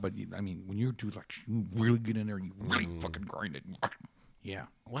pops out, but I mean, when you do like you really get in there, you really fucking grind it. Yeah.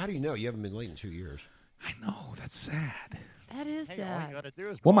 Well, how do you know? You haven't been late in 2 years. I know. That's sad. That is Hey, all you sad. gotta do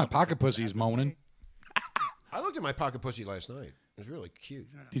is Well, my pause. pocket pussy's moaning. I looked at my pocket pussy last night. It was really cute.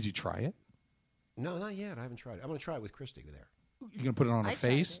 Did you try it? No, not yet. I haven't tried it. I'm going to try it with Christy there. You gonna put it on her I tried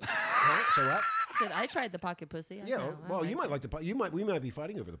face? it. Huh? So what? I said I tried the pocket pussy. I Yeah. know, I Well, you like might it. like the. We might be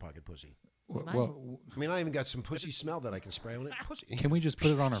fighting over the pocket pussy. Well, I mean, I even got some pussy smell that I can spray on it. Pussy. can we just put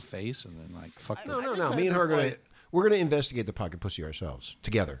it on her face and then like fuck No, the no. Me and her are gonna. We're gonna investigate the pocket pussy ourselves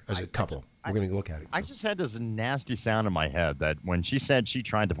together as a couple. We're gonna look at it. I just had this nasty sound in my head that when she said she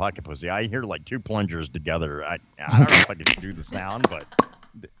tried the pocket pussy, I hear like two plungers together. I don't know if I can do the sound, but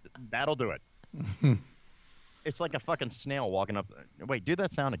that'll do it. It's like a fucking snail walking up. Wait, do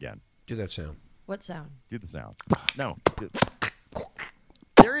that sound again. Do that sound. What sound? Do the sound. No.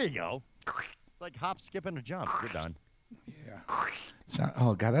 There you go. It's like hop, skip, and a jump. You're done.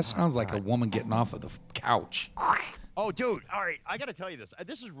 Oh god, that sounds like a woman getting off of the couch. Oh, dude. All right. I got to tell you this.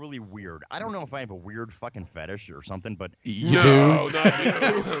 This is really weird. I don't know if I have a weird fucking fetish or something, but You No, do? not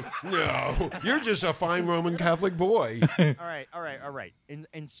you. No, you're just a fine Roman Catholic boy. all right.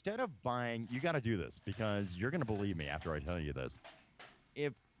 Instead of buying, you got to do this because you're going to believe me after I tell you this.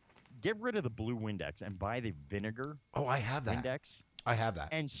 Get rid of the blue Windex and buy the vinegar Oh, I have that. Windex I have that.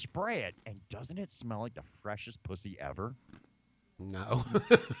 and spray it. And doesn't it smell like the freshest pussy ever? No,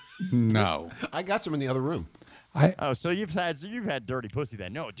 No. I got some in the other room. Oh, so you've had dirty pussy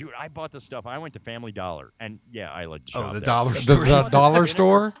then? No, dude, I bought this stuff. I went to Family Dollar, and yeah, I like to shop Oh, the there. dollar The, store. the dollar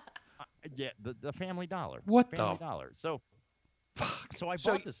store? Yeah, the Family Dollar. What Family the Dollar. So I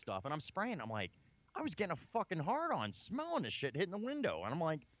So bought this stuff and I'm spraying. I'm like, I was getting a fucking hard on smelling this shit hitting the window, and I'm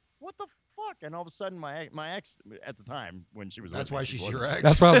like, what the fuck? And all of a sudden, my ex at the time when she was That's with me, why she she's wasn't. your ex.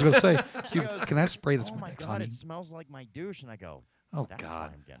 That's what I was gonna say. She goes, Can I spray this oh with my X god, on you? it smells like my douche, and I go, Oh that's why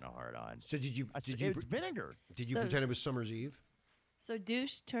God. I'm getting a hard on. So did you? I said, Did you? it's vinegar. Did you So- pretend it was Summer's Eve? So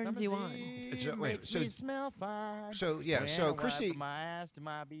douche turns Summer's you on. Eve It's not- wait, makes so- me smell fine. So yeah. When I So wipe Christy, my ass to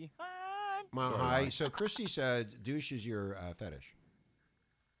my behind. Mile Sorry, High. Ryan. So Christy said douche is your fetish.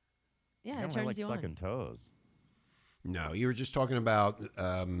 Yeah, I it don't turns like you sucking on. toes. No, you were just talking about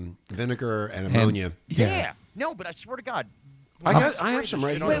vinegar and ammonia. Yeah. No, but I swear to God, I when have sprayed some the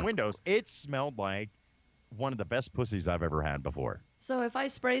right shit here. on the windows. It smelled like one of the best pussies I've ever had before. So if I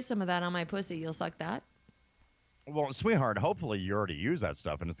spray some of that on my pussy, you'll suck that? Well, sweetheart, hopefully you already use that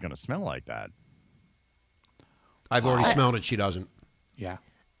stuff and it's going to smell like that. I've already smelled it. She doesn't. Yeah.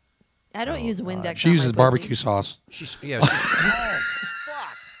 I don't use Windex. She on uses my barbecue pussy. sauce. She's yeah. Oh,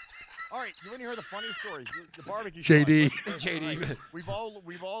 fuck. All right, you want to hear the funny story? The barbecue JD. sauce. JD. All right,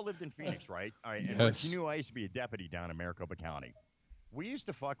 we've all lived in Phoenix, right? All right, and Yes. you knew I used to be a deputy down in Maricopa County. We used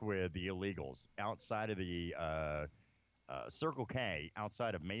to fuck with the illegals outside of the Circle K,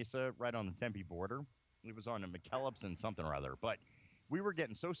 outside of Mesa, right on the Tempe border. It was on the McKellips and something or other. But we were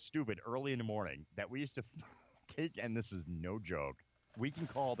getting so stupid early in the morning that we used to take, and this is no joke, we can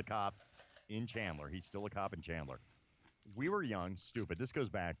call the cop in Chandler. He's still a cop in Chandler. We were young, stupid. This goes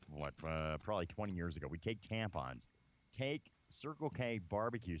back, probably 20 years ago. We take tampons, take Circle K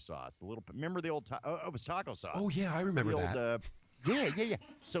barbecue sauce, remember the old, it was taco sauce. Oh yeah, I remember The that. old, yeah.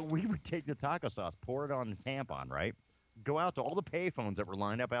 So we would take the taco sauce, pour it on the tampon, right? Go out to all the payphones that were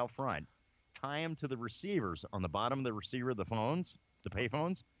lined up out front, tie them to the receivers on the bottom of the receiver of the phones, the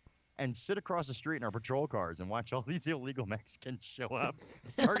payphones, and sit across the street in our patrol cars and watch all these illegal Mexicans show up,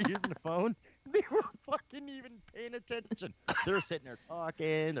 start using the phone. They were fucking even paying attention. They were sitting there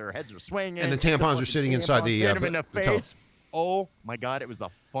talking, their heads were swinging. And the tampons were fucking sitting inside tampons the, hit 'em in the the tele- face. Oh my God, it was the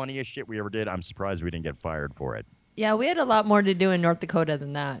funniest shit we ever did. I'm surprised we didn't get fired for it. Yeah, we had a lot more to do in North Dakota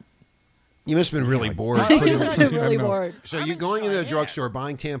than that. You must have been really bored. We putting- must have been really know. bored. So you're going into the drugstore,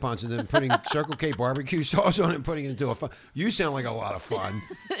 buying tampons, and then putting Circle K barbecue sauce on it and putting it into a fun. You sound like a lot of fun.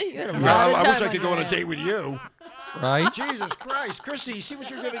 You had a Yeah, lot of I wish time I could go on a your date with you. Right? Jesus Christ, Christy, you see what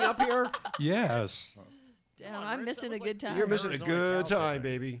you're giving up here? Yes. Damn, I'm missing a good time. You're missing a Arizona good California. time,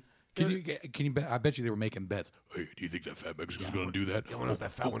 baby. Can you bet? I bet you they were making bets. Hey, do you think that fat Mexican's going to do that? I wonder if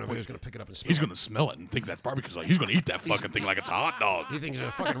that fat one over there is going to pick it up and smell He's it. going to smell it and think that's barbecue sauce. He's going to eat that fucking thing like it's a hot dog. He thinks it's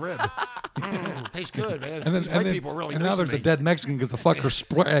a fucking rib. Tastes good, man. And then, These white and then, people are really and nice now to there's a me. dead Mexican because the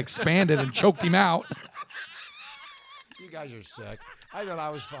fucker expanded and choked him out. You guys are sick. I thought I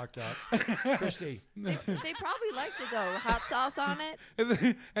was fucked up. Christy. They probably liked it though. Hot sauce on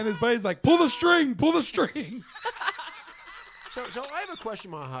it. And his buddy's like, pull the string, pull the string. So I have a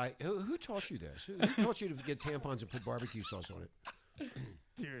question, Mahai. Who taught you this? Who taught you to get tampons and put barbecue sauce on it?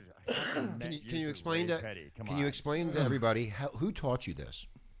 Dude, Can you explain to explain to everybody who taught you this?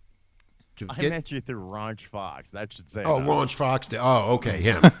 I met you through Ranch Fox. That should say. Oh, enough. Launch Fox. Oh, okay,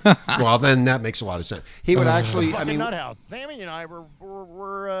 him. Well, then that makes a lot of sense. He would actually. I Fucking mean, nut house. Sammy and I were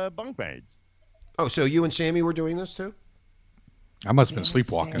bunkmates. oh, so you and Sammy were doing this too? I must have been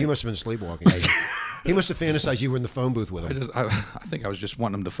sleepwalking. You must have been sleepwalking. He must have fantasized you were in the phone booth with him. I think I was just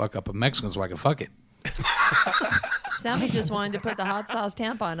wanting him to fuck up a Mexican so I could fuck it. Sammy just wanted to put the hot sauce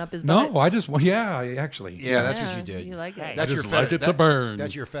tampon up his butt. No, I just, actually. Yeah, that's what you did. You like it. That's I your just like fetish. it to burn.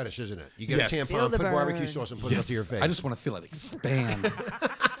 That's your fetish, isn't it? You get Yes. a Feel tampon, the put barbecue burn. sauce, and put it up to your face. I just want to feel it expand.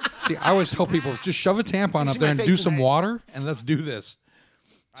 See, I always tell people, just shove a tampon up see there my and face do some today? water, and let's do this.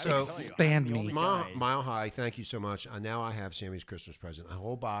 So, Expand me. Mile High, thank you so much. Now I have Sammy's Christmas present, a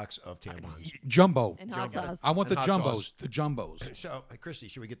whole box of tampons. Jumbo. And hot sauce. I want the And hot jumbos. sauce. The jumbos. So, Christy,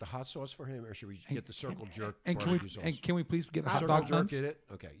 should we get the hot sauce for him, or should we get the Circle Jerk And barbecue sauce? can we please get hot Circle dog Jerk, buns? get it?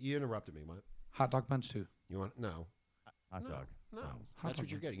 Okay, you interrupted me, Mike. Hot dog buns too. You want no? Hot dog. No, Hot that's dog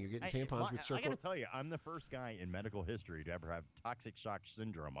what you're getting. You're getting tampons with I Circle. gotta tell you, I'm the first guy in medical history to ever have toxic shock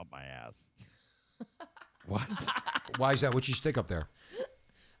syndrome up my ass. What? Why is that? What you stick up there?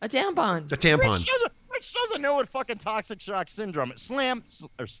 A tampon. The tampon. Rich doesn't know what fucking toxic shock syndrome is. Slam.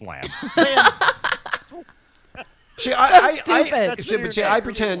 See, I stupid. see, I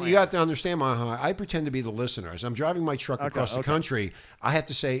pretend. You have to understand my high. I pretend to be the listeners. I'm driving my truck across the country. I have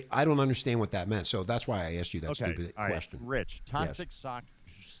to say I don't understand what that meant. So that's why I asked you that stupid all right. question. Rich, toxic shock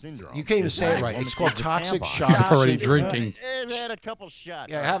syndrome. You can't even is say it when right. a It's woman called takes a toxic tampon. shock. He's already syndrome. drinking. I've had a couple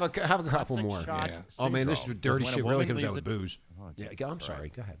shots. Yeah, have a couple Toxic more. shock Yeah. Oh man, this syndrome dirty is when a shit really woman comes out leaves with a- booze. Oh, Yeah, Jesus I'm sorry.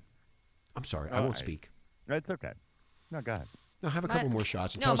 Christ. Go ahead. I'm sorry. I All won't right. speak. It's okay. No, go ahead. No, have a couple more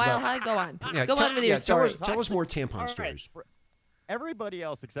shots. And No, tell us Mile about, High, go on. Yeah, Go on with your tell story. tell us more tampon All right, stories. for everybody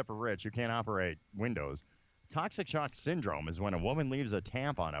else except for Rich, who can't operate Windows, toxic shock syndrome is when a woman leaves a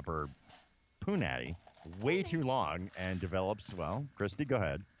tampon up her poonatty way too long and develops, well, Christy, go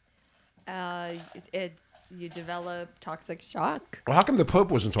ahead. You develop toxic shock. Well, how come the Pope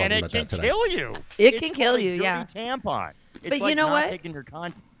wasn't talking And it about can that today? kill you. It It's can kill called a you, dirty yeah. tampon. It's But you like know not what? Taking your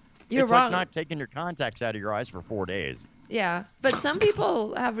You're it's wrong. like not taking your contacts out of your eyes for 4 days. Yeah, but some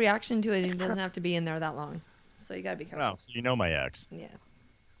people have reaction to it and it doesn't have to be in there that long. So you gotta be careful. Oh, so you know my ex. Yeah.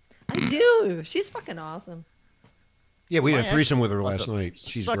 I do. She's fucking awesome. Yeah, we had a My threesome ex with her must last have night.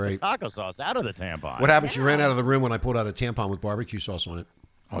 She's sucked great. the taco sauce out of the tampon. What happened? She ran out of the room when I pulled out a tampon with barbecue sauce on it.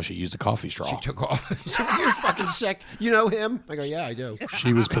 Oh, she used a coffee straw. She took off. She said, "You're fucking sick. You know him?" I go, "Yeah, I do."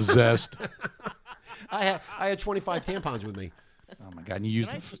 She was possessed. I had 25 tampons with me. Oh my god! And you used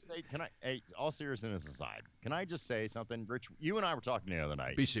Can I them. just say, hey, all seriousness aside, can I just say something? Rich, you and I were talking the other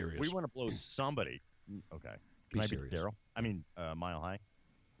night. Be serious. We want to blow somebody. Okay. Be Can I serious. Daryl? I mean, Mile High.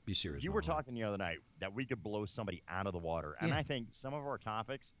 Be serious. You were Mama. talking the other night that we could blow somebody out of the water. And Yeah. I think some of our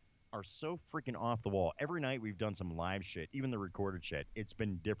topics are so freaking off the wall. Every night we've done some live shit, even the recorded shit. It's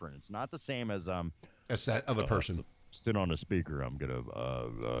been different. It's not the same as That's that other person. sit on a speaker. I'm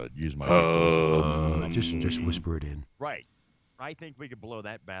gonna use my Just whisper it in. right. I think we could blow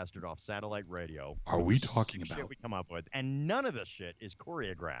that bastard off satellite radio. Are we talking Shit about? we come up with, and none of this shit is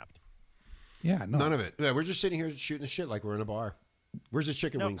choreographed. Yeah, no. None of it. Yeah, we're just sitting here shooting the shit like we're in a bar. Where's the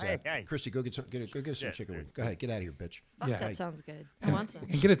chicken No, wings hey, at? hey. Christy, go get some some Shit, chicken dude. wings. Go ahead, get out of here, bitch. Fuck, Yeah. that sounds good. I want some.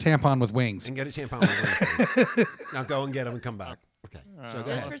 And get a tampon with wings. And get a tampon with wings. please. Now go and get them and come back. Okay. So go Just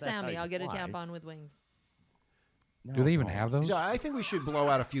ahead. for That's how Sammy, you I'll get a fly. tampon with wings. Do they even No. have those? So I think we should blow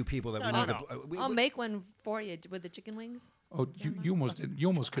out a few people that we No, need no, to. I'll make one for you with the chicken wings. Oh, you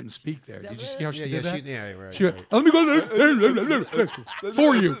almost couldn't speak there. Did you see how she Yeah, did that? yeah, right. She went, right. let me go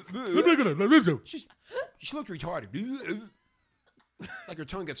for you. She looked retarded. Like her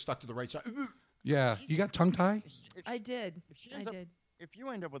tongue gets stuck to the right side. Yeah, you got tongue tie? If I did. If she I ends up- did. If you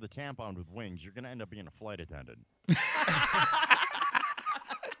end up with a tampon with wings, you're gonna end up being a flight attendant.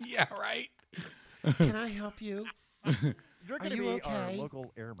 Yeah, right. Can I help you? You're gonna you be our okay?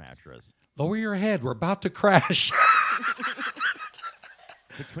 local air mattress Lower your head. We're about to crash.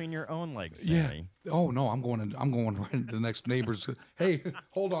 between your own legs. Yeah. Sammy. Oh no, I'm going right into the next neighbor's. Hey,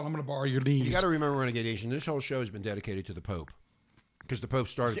 hold on. I'm going to borrow your knees. You got to remember, Renegade Nation, this whole show has been dedicated to the Pope. Because the Pope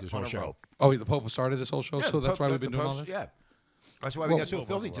started this On whole a show. rope. Oh, the Pope started this whole show, Yeah, so the that's Pope- why we've the been doing all Pope's- this. Yeah. That's why we Whoa, got so whoa, whoa,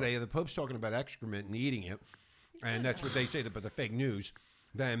 filthy whoa. today. The Pope's talking about excrement and eating it. And that's what they say, but the fake news.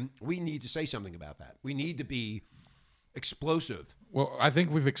 Then we need to say something about that. We need to be explosive. Well, I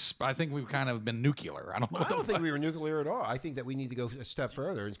think we've kind of been nuclear. I don't know. I don't think we were nuclear at all. I think that we need to go a step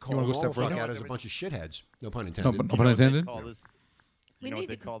further and call wanna them go all a the step fuck further? out as a bunch of shitheads. No pun No, intended. no You pun know what they intended. call this? We You know need what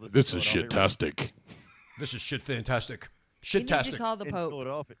they to- call this? This in is Philadelphia? shit-tastic. This is shit fantastic. You need to Shit-tastic. call the In Pope.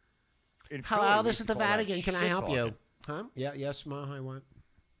 Philadelphia. In Hello, Philly, we this used is to the call that Vatican. Can I shit help you? talking. Huh? Yeah, yes, Ma, I want.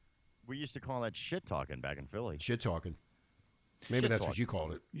 We used to call that shit talking back in Philly. Shit talking. Maybe Shit that's talk. what you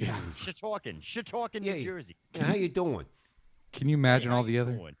called it. Yeah. Shit talking, Yeah, New yeah. Jersey. Yeah, how you doing? Can you imagine Hey, all how the you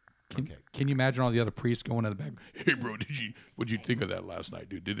other? doing? Can you imagine all the other priests going in the back? Hey, bro, what'd you think of that last night,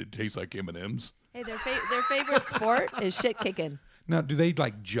 dude? Did it taste like M&Ms? Hey, their favorite sport is shit kicking. Now, do they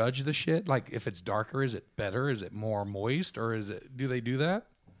like judge the shit? Like, if it's darker, is it better? Is it more moist, or do they do that?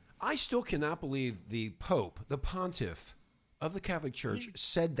 I still cannot believe the Pope, the pontiff of the Catholic Church,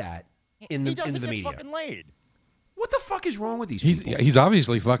 said that in He the doesn't get media. fucking laid. What the fuck is wrong with these He's people? he's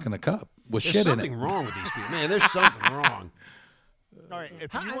obviously fucking a cup with There's shit in something it. wrong with these people. Man, there's something wrong. All right,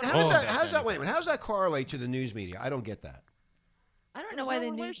 if How, you and wanna how does know that? about How does that? then, Wait a minute. How does that correlate to the news media? I don't get that. I don't know there's why no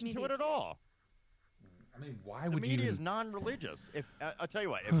the news relation media. to it at all. I mean, why The would you media is even? non-religious. If I'll tell you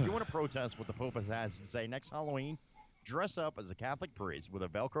what, if you want to protest what the Pope has to say next Halloween, dress up as a Catholic priest with a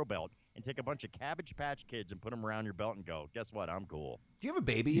Velcro belt and take a bunch of Cabbage Patch Kids and put them around your belt and go, guess what? I'm cool. Do you have a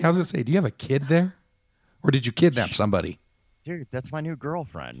baby? Yeah, I was gonna say, do you have a kid there, or did you kidnap somebody? Dude, that's my new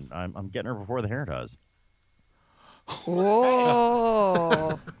girlfriend. I'm getting her before the hair does.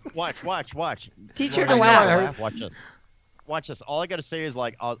 Oh, Watch. teach her I to know, wax. Watch this. All I got to say is,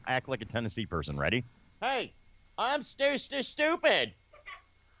 like, I'll act like a Tennessee person. Ready? Hey, I'm stupid.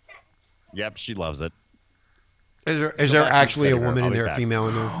 Yep, she loves it. Is there back to actually a Teddy bear. woman I'll in be there, back. female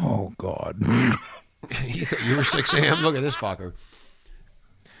in there? Oh God. You were 6 a.m. Look at this fucker.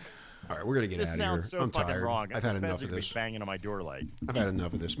 All right, we're gonna get This out of sounds here. so I'm fucking tired. wrong. I've had The enough feds of are gonna be this. banging on my door like. I've had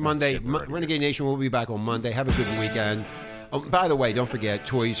enough of this. Monday, shit already. Renegade Nation will be back on Monday. Have a good weekend. Oh, by the way, don't forget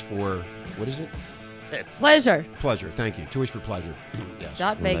Toys for what is it? It's Pleasure. Pleasure. Thank you. 2 weeks for pleasure. Yes.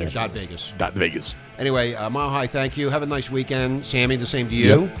 Dot Vegas. Dot Vegas. Vegas. Anyway, Mile High, thank you. Have a nice weekend. Sammy, the same to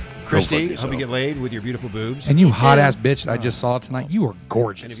you. Yep. Christy, hope you get laid with your beautiful boobs. And you Me hot too. ass bitch that I just saw tonight, you are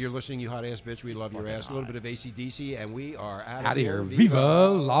gorgeous. And if you're listening, you hot ass bitch, we love your ass. A little bit of AC/DC, and we are out out of of here, Viva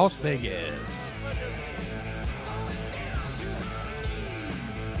Las Vegas.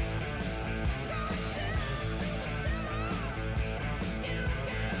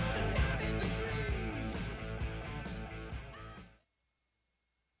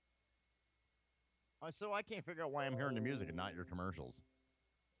 So I can't figure out why I'm hearing the music and not your commercials.